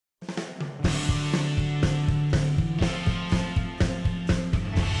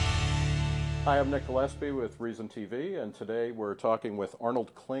Hi, I'm Nick Gillespie with Reason TV, and today we're talking with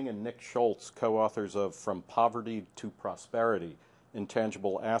Arnold Kling and Nick Schulz, co-authors of From Poverty to Prosperity,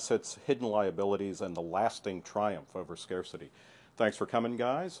 Intangible Assets, Hidden Liabilities, and the Lasting Triumph Over Scarcity. Thanks for coming,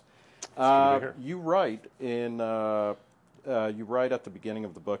 guys. You write at the beginning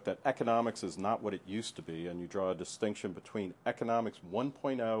of the book that economics is not what it used to be, and you draw a distinction between economics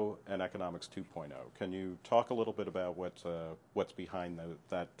 1.0 and economics 2.0. Can you talk a little bit about what's behind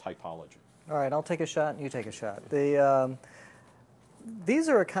that typology? All right, I'll take a shot and you take a shot. These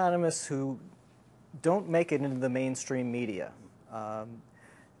are economists who don't make it into the mainstream media.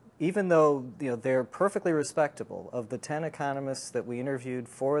 Even though they're perfectly respectable. Of the 10 economists that we interviewed,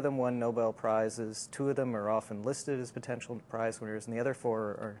 4 of them won Nobel Prizes, 2 of them are often listed as potential prize winners, and the other 4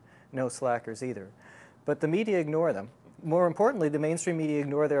 are no slackers either. But the media ignore them. More importantly, the mainstream media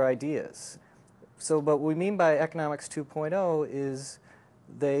ignore their ideas. So what we mean by economics 2.0 is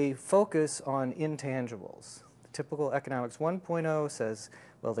they focus on intangibles. The typical economics 1.0 says,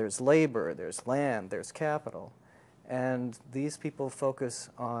 well, there's labor, there's land, there's capital. And these people focus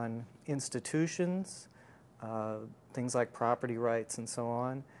on institutions, things like property rights and so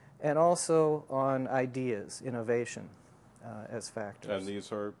on, and also on ideas, innovation as factors. And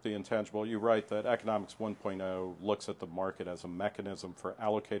these are the intangible. You write that economics 1.0 looks at the market as a mechanism for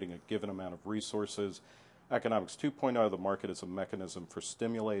allocating a given amount of resources. Economics 2.0, the market is a mechanism for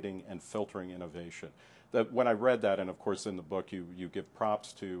stimulating and filtering innovation. When I read that, and of course in the book you give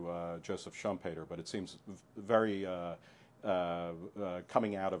props to Joseph Schumpeter, but it seems very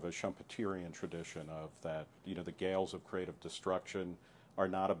coming out of a Schumpeterian tradition of that, the gales of creative destruction are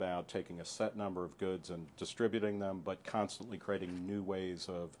not about taking a set number of goods and distributing them, but constantly creating new ways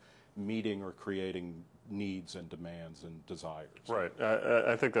of meeting or creating needs and demands and desires. Right.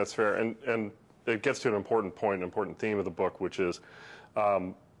 I think that's fair. And it gets to an important point, an important theme of the book, which is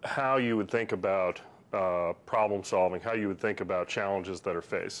how you would think about problem solving, how you would think about challenges that are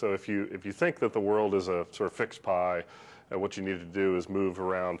faced. So if you think that the world is a sort of fixed pie, and what you need to do is move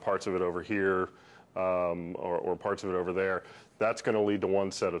around parts of it over here or parts of it over there, that's going to lead to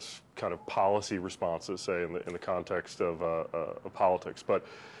one set of kind of policy responses, say in the context of politics. But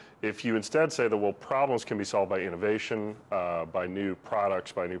if you instead say that, well, problems can be solved by innovation, by new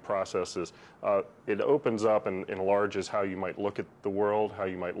products, by new processes, it opens up and enlarges how you might look at the world, how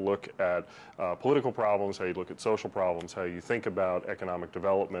you might look at political problems, how you look at social problems, how you think about economic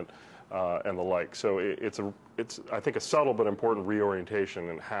development, and the like. So it's I think, a subtle but important reorientation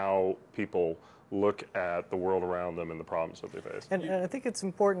in how people look at the world around them and the problems that they face. And I think it's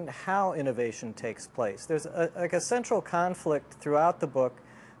important how innovation takes place. There's like a central conflict throughout the book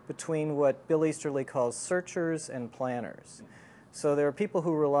between what Bill Easterly calls searchers and planners. So there are people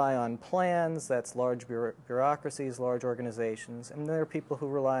who rely on plans, that's large bureaucracies, large organizations, and there are people who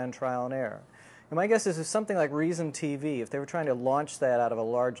rely on trial and error. And my guess is if something like Reason TV, if they were trying to launch that out of a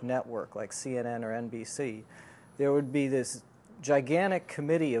large network like CNN or NBC, there would be this gigantic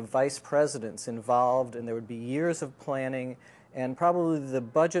committee of vice presidents involved, and there would be years of planning, and probably the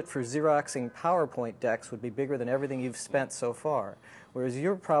budget for Xeroxing PowerPoint decks would be bigger than everything you've spent so far. Whereas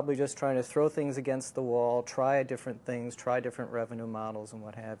you're probably just trying to throw things against the wall, try different things, try different revenue models and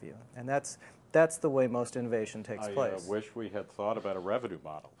what have you. And that's the way most innovation takes place. I wish we had thought about a revenue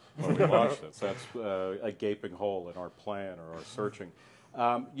model when we launched this. That's a gaping hole in our plan or our searching.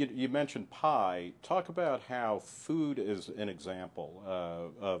 You mentioned pie. Talk about how food is an example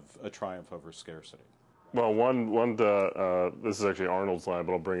of a triumph over scarcity. Well, this is actually Arnold's line,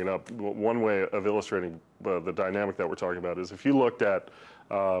 but I'll bring it up. One way of illustrating the dynamic that we're talking about is if you looked at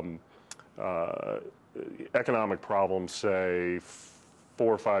economic problems, say,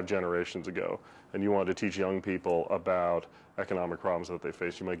 4 or 5 generations ago, and you wanted to teach young people about economic problems that they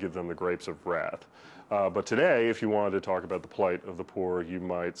face, you might give them the grapes of wrath. But today, if you wanted to talk about the plight of the poor, you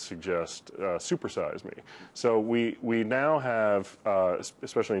might suggest Supersize Me. So we now have,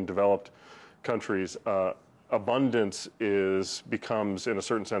 especially in developed countries, abundance becomes, in a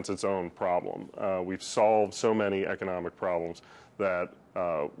certain sense, its own problem. We've solved so many economic problems that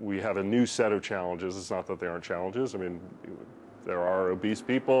we have a new set of challenges. It's not that they aren't challenges. I mean, there are obese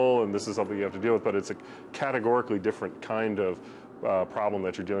people, and this is something you have to deal with, but it's a categorically different kind of problem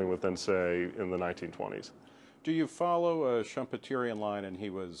that you're dealing with than, say, in the 1920s. Do you follow a Schumpeterian line, and he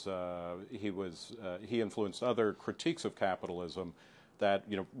influenced other critiques of capitalism, that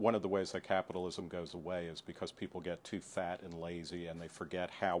one of the ways that capitalism goes away is because people get too fat and lazy and they forget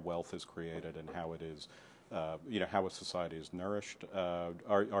how wealth is created and how it is, how a society is nourished.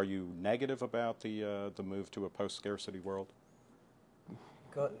 Are you negative about the move to a post-scarcity world?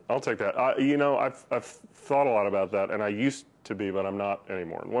 I'll take that. You know, I've thought a lot about that, and I used to be, but I'm not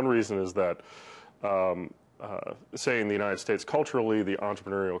anymore. And one reason is that, say in the United States, culturally, the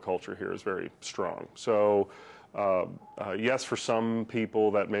entrepreneurial culture here is very strong. So, yes, for some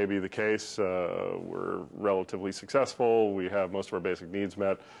people that may be the case. We're relatively successful. We have most of our basic needs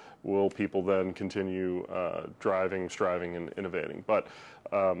met. Will people then continue driving, striving, and innovating? But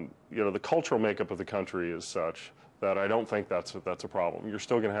you know, the cultural makeup of the country is such that I don't think that's a problem. You're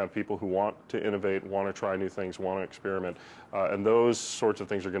still going to have people who want to innovate, want to try new things, want to experiment, and those sorts of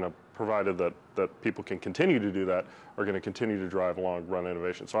things are going to, provided that people can continue to do that, are going to continue to drive long-run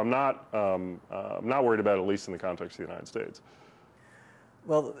innovation. So I'm not worried about it, at least in the context of the United States.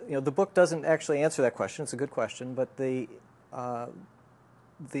 Well, you know, the book doesn't actually answer that question. It's a good question, but the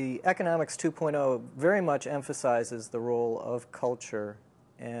Economics 2.0 very much emphasizes the role of culture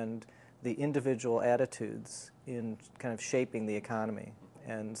and the individual attitudes in kind of shaping the economy.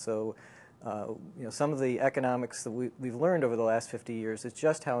 And so, you know, some of the economics that we've learned over the last 50 years is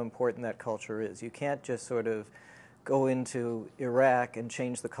just how important that culture is. You can't just sort of go into Iraq and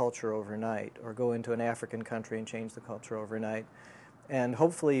change the culture overnight, or go into an African country and change the culture overnight. And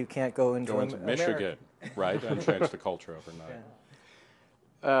hopefully you can't go into Michigan, right, and change the culture overnight.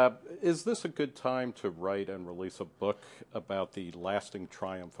 Yeah. Is this a good time to write and release a book about the lasting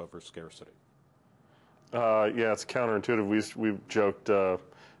triumph over scarcity? Yeah, it's counterintuitive. We've joked the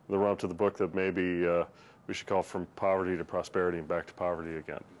run-up to the book that maybe we should call From Poverty to Prosperity and Back to Poverty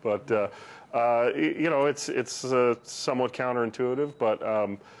again. But you know, it's somewhat counterintuitive. But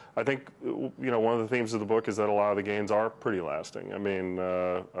I think, you know, one of the themes of the book is that a lot of the gains are pretty lasting. I mean,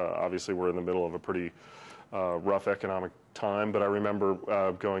 obviously we're in the middle of a pretty rough economic time, but I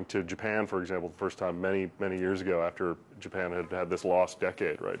remember going to Japan, for example, the first time many years ago after Japan had this lost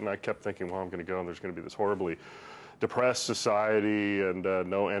decade, right? And I kept thinking, well, I'm going to go and there's going to be this horribly depressed society and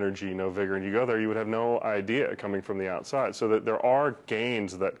no energy, no vigor. And you go there, you would have no idea coming from the outside. So that there are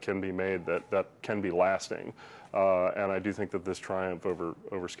gains that can be made that can be lasting. And I do think that this triumph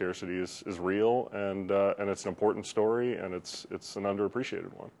over scarcity is real, and it's an important story, and it's an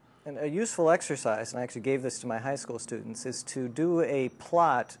underappreciated one. And a useful exercise, and I actually gave this to my high school students, is to do a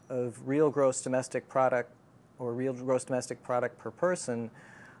plot of real gross domestic product, or real gross domestic product per person,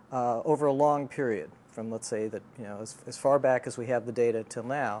 over a long period, from, let's say, that, you know, as far back as we have the data till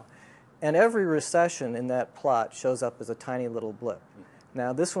now. And every recession in that plot shows up as a tiny little blip.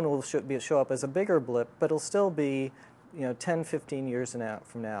 Now, this one will show up as a bigger blip, but it'll still be, you know, 10, 15 years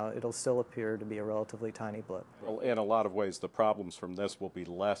from now, it'll still appear to be a relatively tiny blip. Well, in a lot of ways, the problems from this will be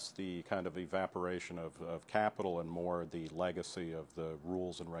less the kind of evaporation of capital and more the legacy of the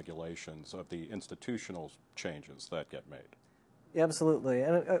rules and regulations of the institutional changes that get made. Yeah, absolutely.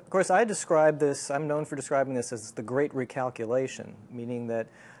 And of course, I'm known for describing this as the great recalculation, meaning that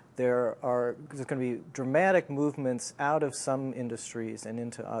there's going to be dramatic movements out of some industries and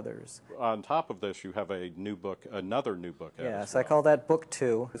into others. On top of this, you have a new book, another new book out. Yes, as well. I call that book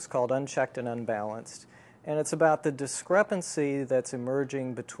 2. It's called Unchecked and Unbalanced. And it's about the discrepancy that's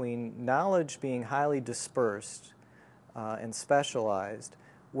emerging between knowledge being highly dispersed and specialized,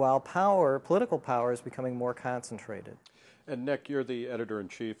 while political power is becoming more concentrated. And Nick, you're the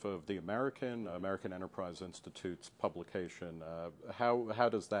editor-in-chief of the American Enterprise Institute's publication. How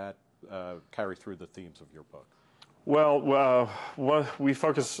does that carry through the themes of your book? Well, we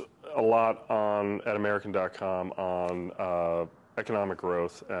focus a lot at American.com on economic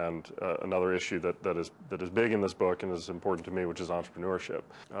growth, and another issue that is big in this book and is important to me, which is entrepreneurship.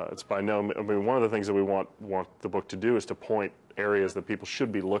 It's I mean, one of the things that we want the book to do is to point areas that people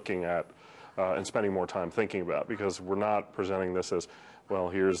should be looking at and spending more time thinking about, because we're not presenting this as, well,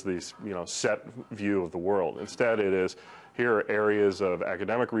 here's this, you know, set view of the world. Instead, it is, here are areas of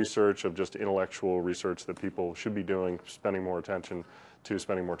academic research, of just intellectual research that people should be doing, spending more attention to,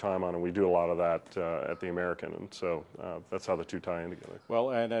 spending more time on, and we do a lot of that at the American, and so that's how the two tie in together.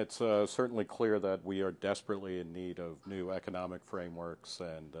 Well, and it's certainly clear that we are desperately in need of new economic frameworks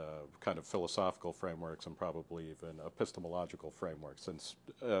and kind of philosophical frameworks, and probably even epistemological frameworks, since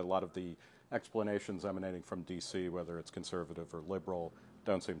a lot of the explanations emanating from D.C., whether it's conservative or liberal,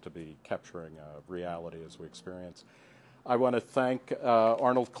 don't seem to be capturing reality as we experience. I want to thank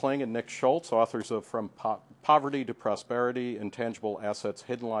Arnold Kling and Nick Schulz, authors of From Poverty to Prosperity, Intangible Assets,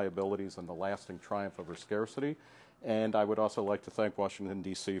 Hidden Liabilities, and the Lasting Triumph Over Scarcity. And I would also like to thank Washington,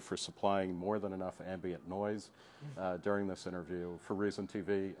 D.C. for supplying more than enough ambient noise during this interview. For Reason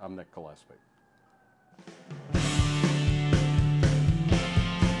TV, I'm Nick Gillespie.